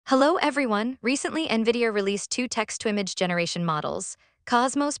Hello everyone! Recently, Nvidia released two text-to-image generation models,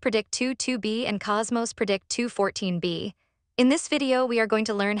 Cosmos Predict2 2B and Cosmos Predict2 14B. In this video, we are going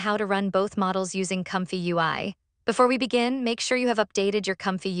to learn how to run both models using ComfyUI. Before we begin, make sure you have updated your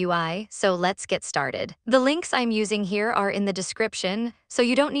ComfyUI, so let's get started. The links I'm using here are in the description, so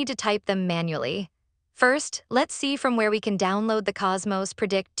you don't need to type them manually. First, let's see from where we can download the Cosmos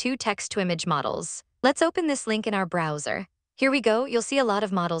Predict2 text-to-image models. Let's open this link in our browser. Here we go, you'll see a lot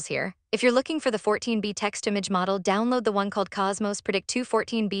of models here. If you're looking for the 14B text-to-image model, download the one called Cosmos Predict2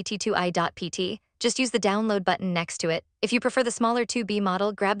 14B T2I.pt. Just use the download button next to it. If you prefer the smaller 2B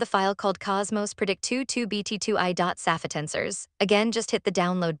model, grab the file called Cosmos Predict2 2B T2I.safatensors. Again, just hit the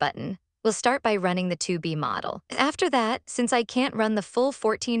download button. We'll start by running the 2B model. After that, since I can't run the full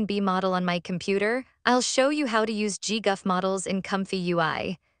 14B model on my computer, I'll show you how to use GGUF models in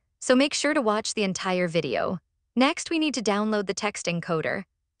ComfyUI. So make sure to watch the entire video. Next, we need to download the text encoder.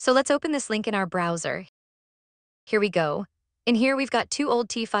 So let's open this link in our browser. Here we go. In here, we've got two old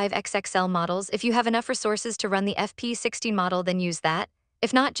T5XXL models. If you have enough resources to run the FP16 model, then use that.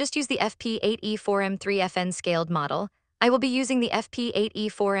 If not, just use the FP8E4M3FN scaled model. I will be using the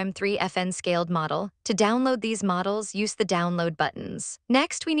FP8E4M3FN scaled model. To download these models, use the download buttons.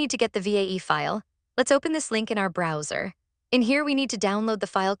 Next, we need to get the VAE file. Let's open this link in our browser. In here, we need to download the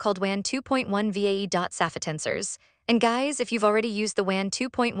file called WAN 2.1 VAE.safatensors. And guys, if you've already used the WAN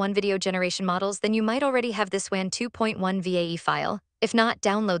 2.1 video generation models, then you might already have this WAN 2.1 VAE file. If not,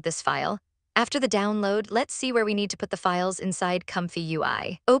 download this file. After the download, let's see where we need to put the files inside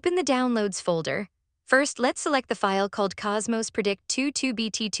ComfyUI. Open the Downloads folder. First, let's select the file called Cosmos Predict2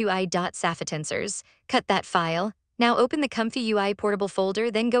 2B-T2I.safatensors. Cut that file. Now open the ComfyUI portable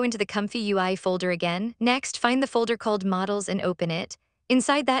folder, then go into the ComfyUI folder again. Next, find the folder called Models and open it.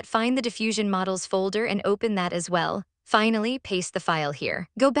 Inside that, find the Diffusion Models folder and open that as well. Finally, paste the file here.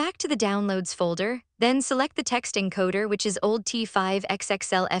 Go back to the Downloads folder, then select the text encoder, which is old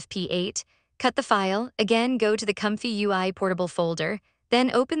T5XXL FP8. Cut the file. Again, go to the ComfyUI portable folder,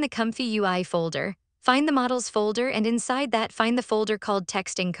 then open the ComfyUI folder. Find the Models folder, and inside that, find the folder called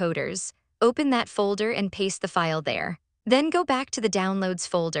Text Encoders. Open that folder and paste the file there. Then go back to the Downloads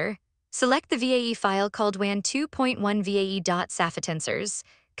folder. Select the VAE file called WAN 2.1 VAE.safatensors.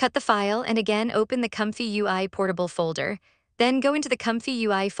 Cut the file and again open the ComfyUI portable folder. Then go into the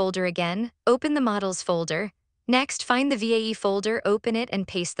ComfyUI folder again, open the Models folder. Next, find the VAE folder, open it and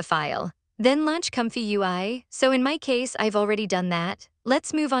paste the file. Then launch ComfyUI. So in my case, I've already done that.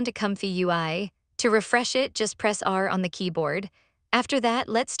 Let's move on to ComfyUI. To refresh it, just press R on the keyboard. After that,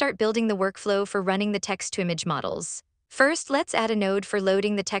 let's start building the workflow for running the text-to-image models. First, let's add a node for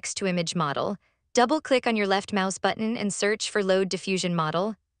loading the text-to-image model. Double-click on your left mouse button and search for Load Diffusion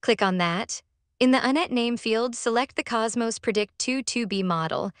Model. Click on that. In the Unet name field, select the Cosmos Predict2 2B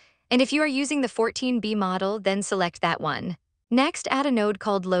model. And if you are using the 14B model, then select that one. Next, add a node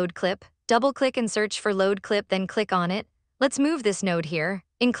called Load Clip. Double-click and search for Load Clip, then click on it. Let's move this node here.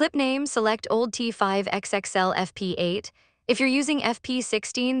 In clip name, select old T5XXL FP8. If you're using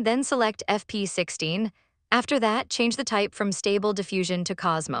FP16, then select FP16. After that, change the type from Stable Diffusion to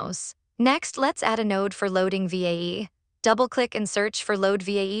Cosmos. Next, let's add a node for loading VAE. Double-click and search for Load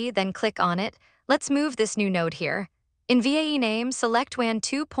VAE, then click on it. Let's move this new node here. In VAE name, select WAN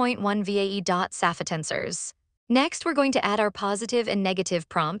 2.1 VAE.safatensors. Next, we're going to add our positive and negative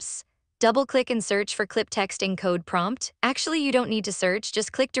prompts. Double-click and search for Clip Text Encode Prompt. Actually, you don't need to search,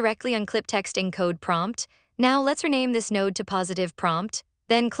 just click directly on Clip Text Encode Prompt. Now let's rename this node to Positive Prompt.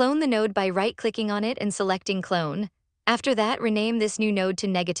 Then clone the node by right-clicking on it and selecting Clone. After that, rename this new node to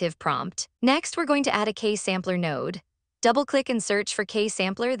Negative Prompt. Next, we're going to add a K-sampler node. Double-click and search for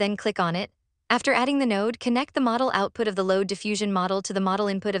K-sampler, then click on it. After adding the node, connect the model output of the Load Diffusion model to the model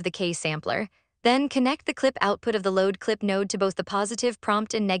input of the K-sampler. Then connect the clip output of the Load Clip node to both the Positive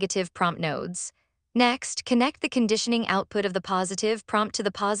Prompt and Negative Prompt nodes. Next, connect the conditioning output of the positive prompt to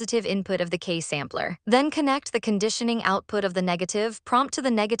the positive input of the K-sampler. Then connect the conditioning output of the negative prompt to the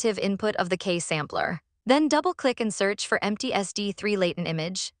negative input of the K-sampler. Then double-click and search for empty SD3 latent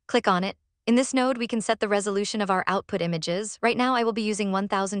image. Click on it. In this node, we can set the resolution of our output images. Right now, I will be using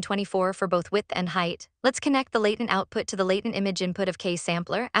 1024 for both width and height. Let's connect the latent output to the latent image input of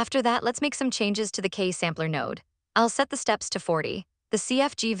K-sampler. After that, let's make some changes to the K-sampler node. I'll set the steps to 40. The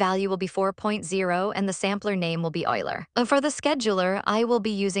CFG value will be 4.0 and the sampler name will be Euler. For the scheduler, I will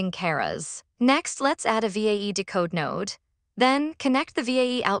be using Keras. Next, let's add a VAE decode node. Then, connect the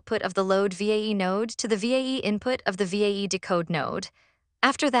VAE output of the Load VAE node to the VAE input of the VAE decode node.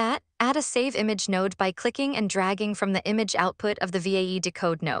 After that, add a Save Image node by clicking and dragging from the image output of the VAE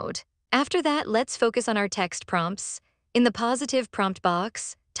decode node. After that, let's focus on our text prompts. In the positive prompt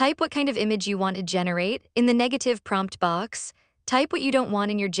box, type what kind of image you want to generate. In the negative prompt box, type what you don't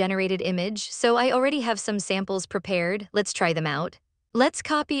want in your generated image. So I already have some samples prepared. Let's try them out. Let's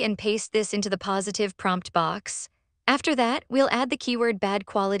copy and paste this into the positive prompt box. After that, we'll add the keyword bad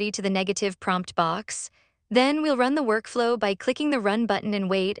quality to the negative prompt box. Then we'll run the workflow by clicking the Run button and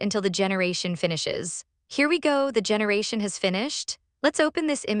wait until the generation finishes. Here we go, the generation has finished. Let's open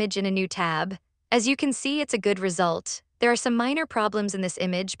this image in a new tab. As you can see, it's a good result. There are some minor problems in this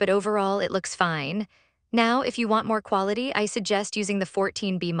image, but overall it looks fine. Now, if you want more quality, I suggest using the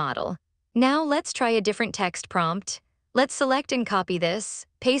 14B model. Now let's try a different text prompt. Let's select and copy this,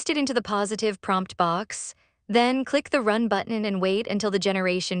 paste it into the positive prompt box, then click the Run button and wait until the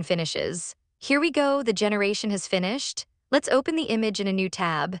generation finishes. Here we go, the generation has finished. Let's open the image in a new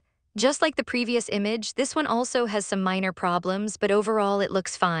tab. Just like the previous image, this one also has some minor problems, but overall it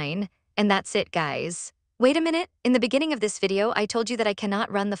looks fine. And that's it, guys. Wait a minute, in the beginning of this video, I told you that I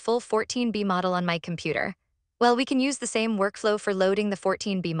cannot run the full 14B model on my computer. Well, we can use the same workflow for loading the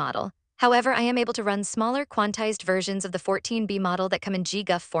 14B model. However, I am able to run smaller quantized versions of the 14B model that come in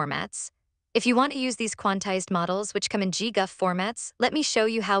GGUF formats. If you want to use these quantized models, which come in GGUF formats, let me show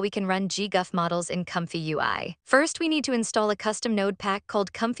you how we can run GGUF models in ComfyUI. First, we need to install a custom node pack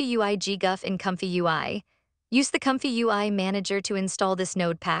called ComfyUI GGUF in ComfyUI. Use the ComfyUI manager to install this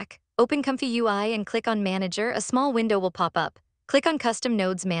node pack. Open ComfyUI and click on Manager. A small window will pop up. Click on Custom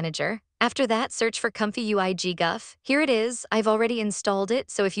Nodes Manager. After that, search for ComfyUI GGUF. Here it is. I've already installed it,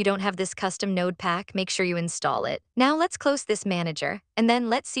 so if you don't have this custom node pack, make sure you install it. Now let's close this manager, and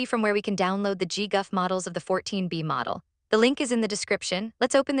then let's see from where we can download the GGUF models of the 14B model. The link is in the description.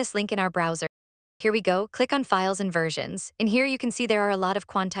 Let's open this link in our browser. Here we go. Click on Files and Versions. In here you can see there are a lot of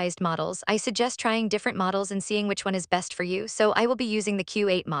quantized models. I suggest trying different models and seeing which one is best for you, so I will be using the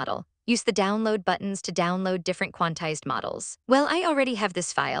Q8 model. Use the download buttons to download different quantized models. Well, I already have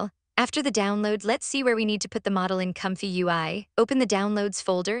this file. After the download, let's see where we need to put the model in ComfyUI. Open the Downloads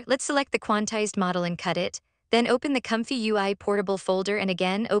folder. Let's select the quantized model and cut it. Then open the ComfyUI portable folder and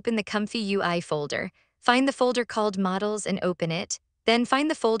again open the ComfyUI folder. Find the folder called Models and open it. Then find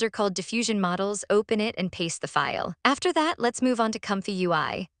the folder called Diffusion Models, open it, and paste the file. After that, let's move on to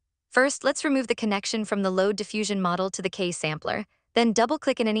ComfyUI. First, let's remove the connection from the Load Diffusion model to the K-sampler. Then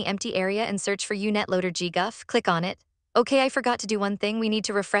double-click in any empty area and search for UNetLoader GGUF. Click on it. Okay, I forgot to do one thing. We need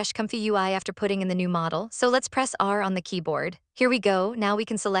to refresh ComfyUI after putting in the new model, so let's press R on the keyboard. Here we go. Now we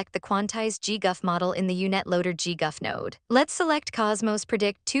can select the Quantized GGUF model in the UNetLoader GGUF node. Let's select Cosmos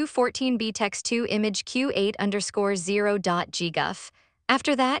Predict2 14B Text2Image Q8_0.GGUF.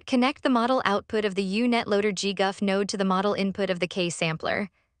 After that, connect the model output of the UNetLoader GGUF node to the model input of the K-sampler.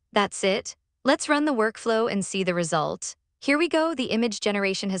 That's it. Let's run the workflow and see the result. Here we go. The image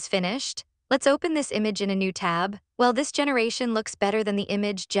generation has finished. Let's open this image in a new tab. Well, this generation looks better than the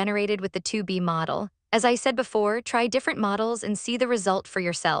image generated with the 2B model. As I said before, try different models and see the result for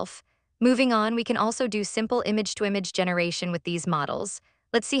yourself. Moving on, we can also do simple image-to-image generation with these models.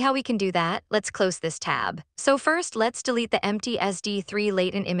 Let's see how we can do that. Let's close this tab. So first, let's delete the empty SD3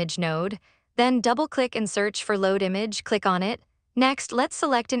 latent image node. Then double-click and search for load image. Click on it. Next, let's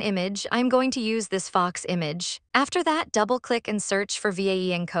select an image. I'm going to use this Fox image. After that, double-click and search for VAE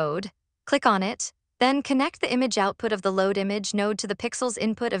encode. Click on it. Then connect the image output of the load image node to the pixels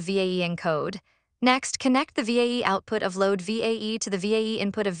input of VAE encode. Next, connect the VAE output of load VAE to the VAE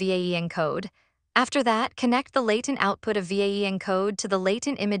input of VAE encode. After that, connect the latent output of VAE encode to the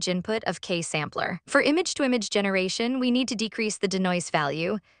latent image input of K-sampler. For image-to-image generation, we need to decrease the denoise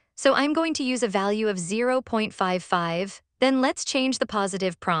value. So I'm going to use a value of 0.55. Then let's change the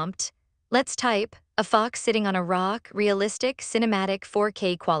positive prompt. Let's type, a fox sitting on a rock, realistic, cinematic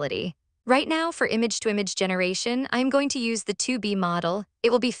 4K quality. Right now, for image-to-image generation, I'm going to use the 2B model.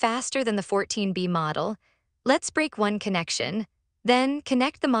 It will be faster than the 14B model. Let's break one connection. Then,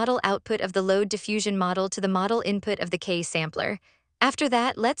 connect the model output of the load diffusion model to the model input of the K-sampler. After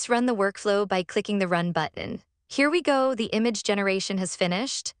that, let's run the workflow by clicking the Run button. Here we go, the image generation has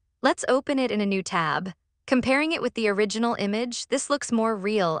finished. Let's open it in a new tab. Comparing it with the original image, this looks more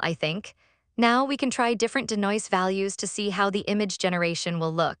real, I think. Now we can try different denoise values to see how the image generation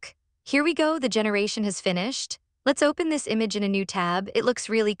will look. Here we go, the generation has finished. Let's open this image in a new tab. It looks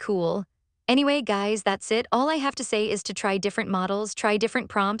really cool. Anyway, guys, that's it. All I have to say is to try different models, try different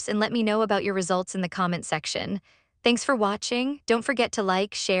prompts, and let me know about your results in the comment section. Thanks for watching. Don't forget to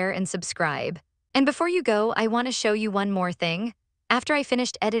like, share, and subscribe. And before you go, I want to show you one more thing. After I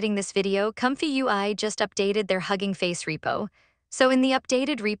finished editing this video, ComfyUI just updated their Hugging Face repo. So in the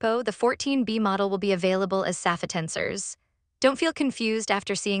updated repo, the 14B model will be available as Saphatensors. Don't feel confused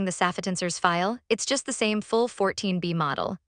after seeing the Saphatensors file. It's just the same full 14B model.